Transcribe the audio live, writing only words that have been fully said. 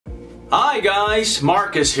Hi guys,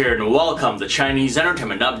 Marcus here and welcome to Chinese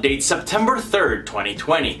Entertainment Update September 3rd,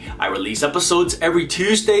 2020. I release episodes every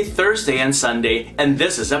Tuesday, Thursday, and Sunday, and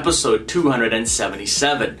this is episode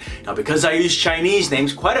 277. Now because I use Chinese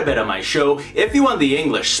names quite a bit on my show, if you want the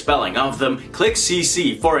English spelling of them, click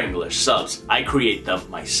CC for English subs. I create them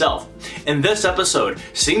myself. In this episode,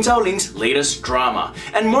 Xing Zhaoling's latest drama,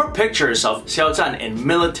 and more pictures of Xiao Zhan in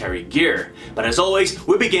military gear. But as always,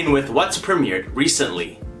 we begin with what's premiered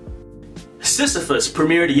recently. Sisyphus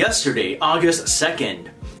premiered yesterday, August 2nd.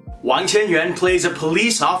 Wang Qianyuan plays a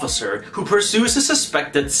police officer who pursues a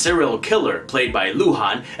suspected serial killer played by Lu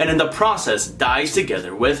Han and in the process dies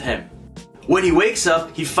together with him. When he wakes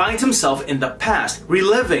up, he finds himself in the past,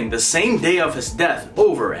 reliving the same day of his death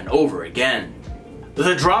over and over again.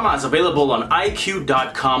 The drama is available on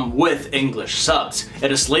iq.com with English subs.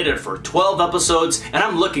 It is slated for 12 episodes and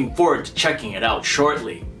I'm looking forward to checking it out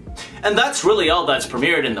shortly. And that's really all that's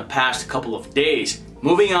premiered in the past couple of days.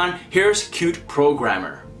 Moving on, here's Cute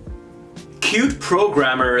Programmer. Cute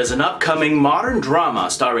Programmer is an upcoming modern drama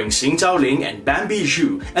starring Xing Zhaoling and Bambi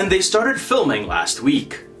Zhu, and they started filming last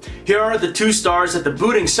week. Here are the two stars at the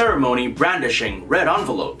booting ceremony brandishing red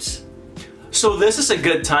envelopes. So this is a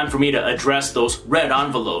good time for me to address those red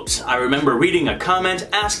envelopes. I remember reading a comment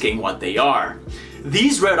asking what they are.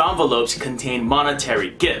 These red envelopes contain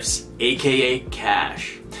monetary gifts, aka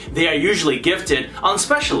cash. They are usually gifted on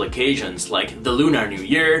special occasions like the Lunar New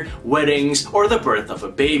Year, weddings, or the birth of a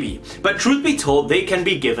baby. But truth be told, they can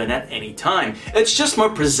be given at any time. It's just more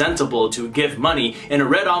presentable to give money in a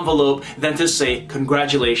red envelope than to say,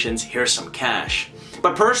 congratulations, here's some cash.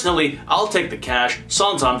 But personally, I'll take the cash,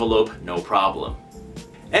 sans envelope, no problem.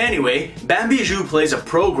 Anyway, Bambi Zhu plays a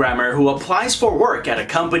programmer who applies for work at a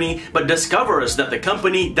company but discovers that the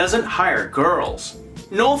company doesn't hire girls.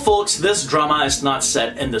 No folks, this drama is not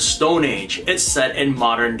set in the Stone Age, it's set in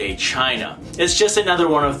modern day China. It's just another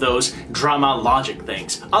one of those drama logic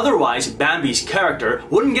things. Otherwise, Bambi's character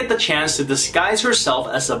wouldn't get the chance to disguise herself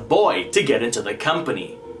as a boy to get into the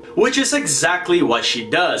company. Which is exactly what she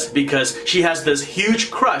does, because she has this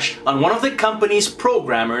huge crush on one of the company's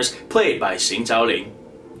programmers played by Xing Zhaoling.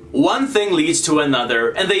 One thing leads to another,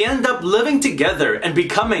 and they end up living together and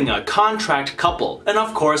becoming a contract couple, and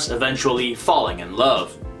of course eventually falling in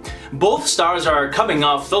love. Both stars are coming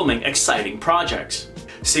off filming exciting projects.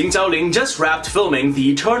 Xing Zhaoling just wrapped filming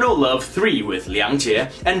The Eternal Love 3 with Liang Jie,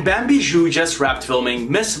 and Bambi Zhu just wrapped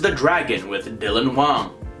filming Miss the Dragon with Dylan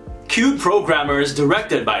Wang. Cute Programmer is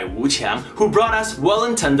directed by Wu Qiang, who brought us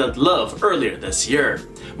Well-Intended Love earlier this year.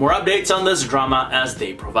 More updates on this drama as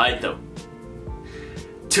they provide them.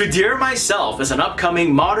 To Dear Myself is an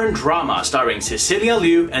upcoming modern drama starring Cecilia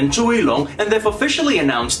Liu and Zhu Yilong, and they've officially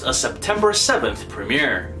announced a September 7th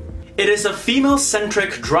premiere. It is a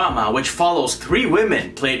female-centric drama which follows three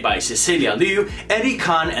women played by Cecilia Liu, Eddie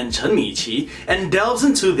Khan, and Chen Miqi, and delves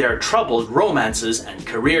into their troubled romances and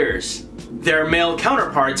careers. Their male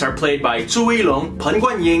counterparts are played by Zhu Yilong, Peng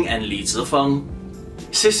Guanying, and Li Zifeng.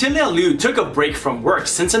 Cecilia Liu took a break from work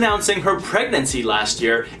since announcing her pregnancy last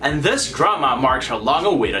year, and this drama marks her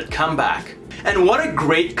long-awaited comeback. And what a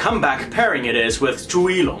great comeback pairing it is with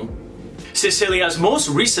Zhu Yilong. Cecilia's most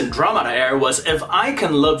recent drama to air was If I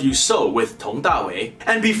Can Love You So with Tong Dawei,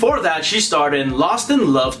 and before that she starred in Lost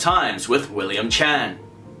in Love Times with William Chan.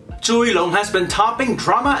 Zhu Yilong has been topping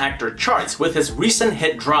drama actor charts with his recent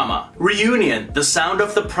hit drama, Reunion, The Sound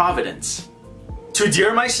of the Providence. To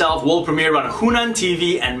Dear Myself will premiere on Hunan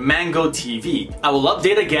TV and Mango TV. I will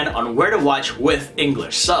update again on where to watch with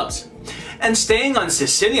English subs. And staying on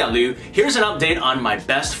Cecilia Liu, here's an update on My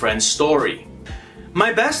Best Friend's Story.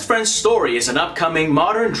 My Best Friend's Story is an upcoming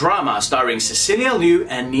modern drama starring Cecilia Liu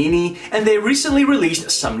and Nini, and they recently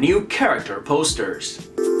released some new character posters.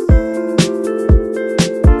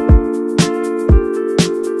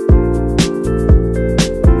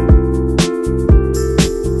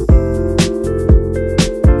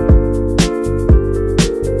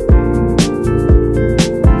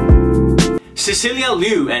 Cecilia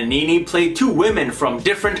Liu and Nini play two women from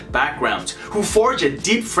different backgrounds who forge a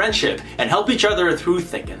deep friendship and help each other through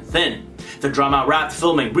thick and thin. The drama wrapped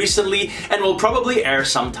filming recently and will probably air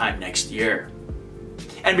sometime next year.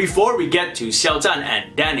 And before we get to Xiao Zhan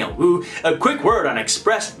and Daniel Wu, a quick word on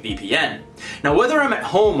Express VPN. Now whether I'm at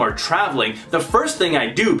home or traveling, the first thing I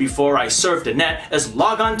do before I surf the net is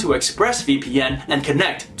log on to Express VPN and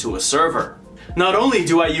connect to a server. Not only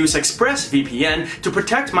do I use ExpressVPN to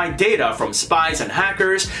protect my data from spies and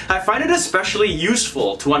hackers, I find it especially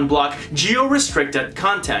useful to unblock geo-restricted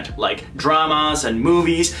content like dramas and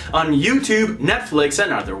movies on YouTube, Netflix,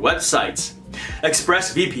 and other websites.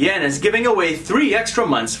 Express VPN is giving away 3 extra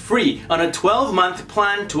months free on a 12-month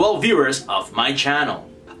plan to all viewers of my channel.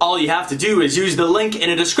 All you have to do is use the link in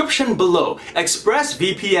the description below,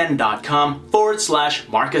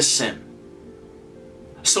 expressvpn.com/MarcusSim.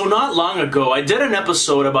 So not long ago, I did an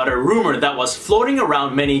episode about a rumor that was floating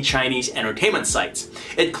around many Chinese entertainment sites.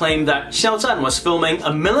 It claimed that Xiao Zhan was filming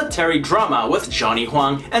a military drama with Johnny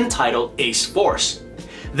Huang entitled Ace Force.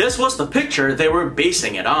 This was the picture they were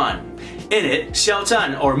basing it on. In it, Xiao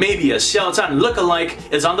Zhan, or maybe a Xiao Zhan look-alike,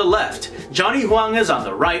 is on the left, Johnny Huang is on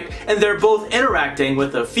the right, and they're both interacting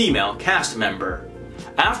with a female cast member.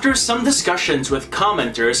 After some discussions with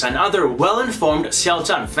commenters and other well-informed Xiao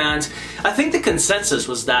Zhan fans, I think the consensus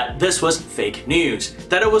was that this was fake news,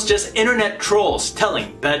 that it was just internet trolls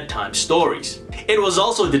telling bedtime stories. It was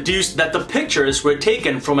also deduced that the pictures were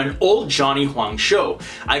taken from an old Johnny Huang show.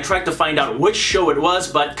 I tried to find out which show it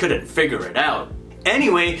was but couldn't figure it out.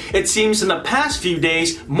 Anyway, it seems in the past few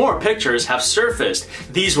days, more pictures have surfaced.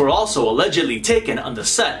 These were also allegedly taken on the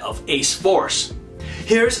set of Ace Force.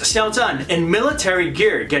 Here's Xiao Zhan in military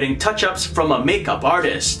gear getting touch-ups from a makeup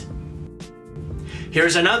artist.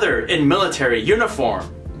 Here's another in military uniform.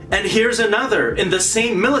 And here's another in the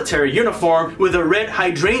same military uniform with a red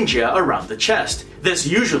hydrangea around the chest. This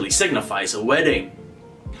usually signifies a wedding.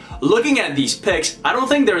 Looking at these pics, I don't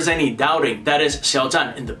think there's any doubting that is Xiao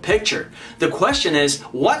Zhan in the picture. The question is,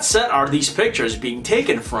 what set are these pictures being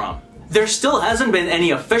taken from? There still hasn't been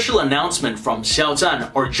any official announcement from Xiao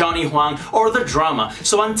Zhan or Johnny Huang or the drama,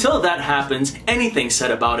 so until that happens, anything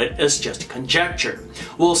said about it is just conjecture.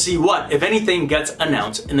 We'll see what, if anything, gets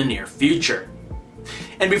announced in the near future.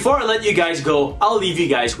 And before I let you guys go, I'll leave you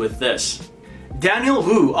guys with this. Daniel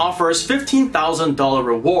Wu offers $15,000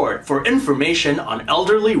 reward for information on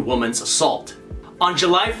elderly woman's assault. On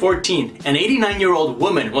July 14th, an 89-year-old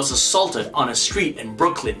woman was assaulted on a street in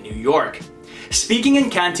Brooklyn, New York. Speaking in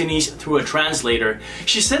Cantonese through a translator,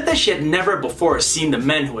 she said that she had never before seen the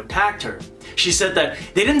men who attacked her. She said that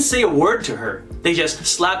they didn't say a word to her, they just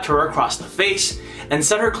slapped her across the face and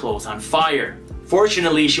set her clothes on fire.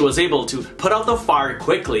 Fortunately, she was able to put out the fire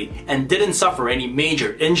quickly and didn't suffer any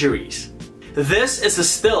major injuries. This is a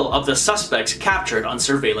still of the suspects captured on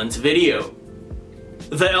surveillance video.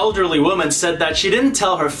 The elderly woman said that she didn't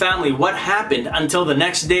tell her family what happened until the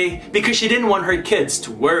next day because she didn't want her kids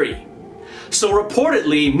to worry. So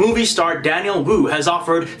reportedly, movie star Daniel Wu has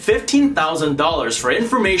offered $15,000 for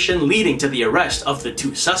information leading to the arrest of the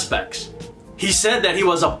 2 suspects. He said that he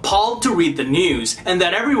was appalled to read the news and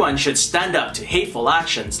that everyone should stand up to hateful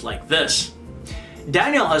actions like this.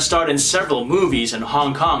 Daniel has starred in several movies in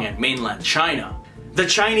Hong Kong and mainland China. The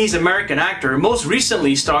Chinese-American actor most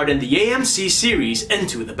recently starred in the AMC series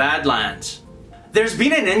Into the Badlands. There's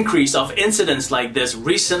been an increase of incidents like this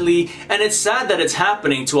recently, and it's sad that it's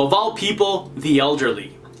happening to, of all people, the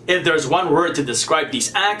elderly. If there's one word to describe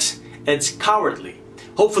these acts, it's cowardly.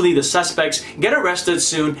 Hopefully the suspects get arrested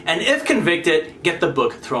soon, and if convicted, get the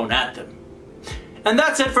book thrown at them. And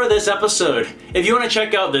that's it for this episode. If you want to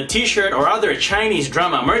check out the t-shirt or other Chinese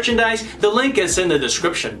drama merchandise, the link is in the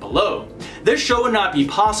description below. This show would not be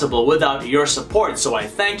possible without your support, so I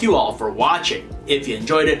thank you all for watching. If you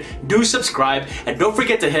enjoyed it, do subscribe and don't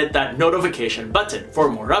forget to hit that notification button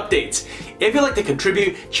for more updates. If you'd like to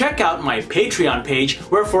contribute, check out my Patreon page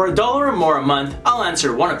where for $1 or more a month, I'll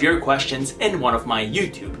answer one of your questions in one of my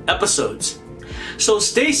YouTube episodes. So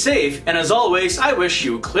stay safe, and as always, I wish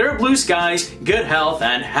you clear blue skies, good health,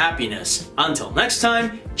 and happiness. Until next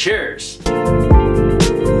time, cheers!